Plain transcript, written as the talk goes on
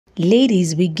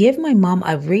Ladies, we gave my mom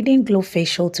a Radiant Glow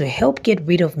facial to help get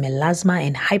rid of melasma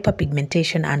and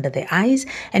hyperpigmentation under the eyes,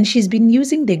 and she's been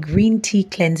using the green tea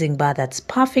cleansing bar that's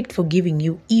perfect for giving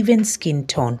you even skin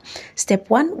tone. Step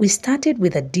 1, we started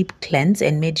with a deep cleanse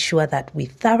and made sure that we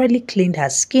thoroughly cleaned her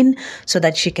skin so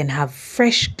that she can have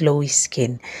fresh, glowy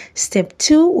skin. Step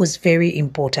 2 was very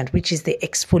important, which is the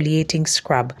exfoliating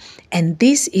scrub, and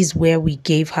this is where we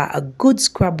gave her a good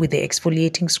scrub with the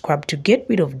exfoliating scrub to get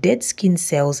rid of dead skin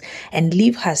cells and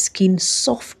leave her skin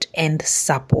soft and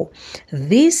supple.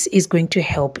 This is going to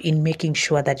help in making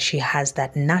sure that she has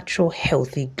that natural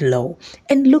healthy glow.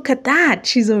 And look at that,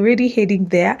 she's already heading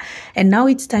there. And now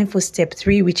it's time for step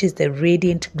 3, which is the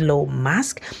Radiant Glow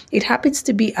Mask. It happens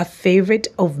to be a favorite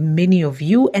of many of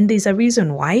you, and there's a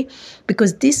reason why,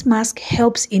 because this mask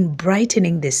helps in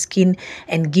brightening the skin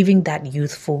and giving that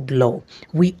youthful glow.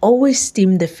 We always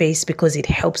steam the face because it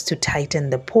helps to tighten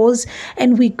the pores,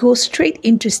 and we go straight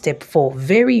into step 4,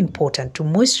 very important, to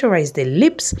moisturize the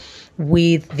lips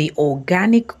with the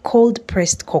organic cold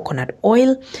pressed coconut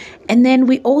oil. And then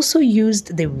we also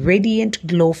used the Radiant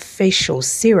Glow Facial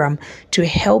Serum to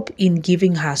help in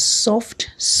giving her soft,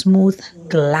 smooth,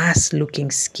 glass looking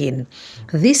skin.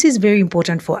 This is very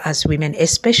important for us women,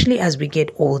 especially as we get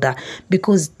older,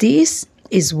 because this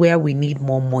is where we need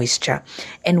more moisture.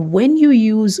 And when you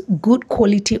use good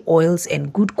quality oils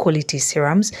and good quality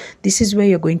serums, this is where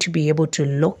you're going to be able to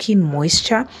lock in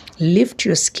moisture, lift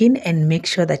your skin, and make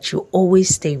sure that you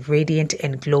always stay radiant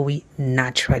and glowy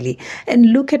naturally.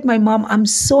 And look at my mom. I'm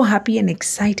so happy and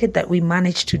excited that we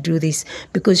managed to do this,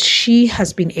 because she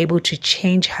has been able to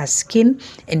change her skin,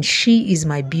 and she is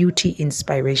my beauty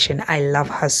inspiration. I love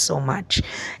her so much.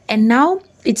 And now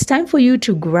it's time for you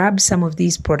to grab some of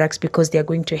these products because they're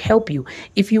going to help you.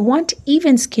 If you want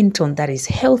even skin tone that is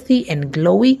healthy and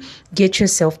glowy, get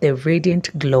yourself the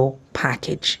Radiant Glow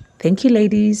package. Thank you,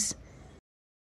 ladies.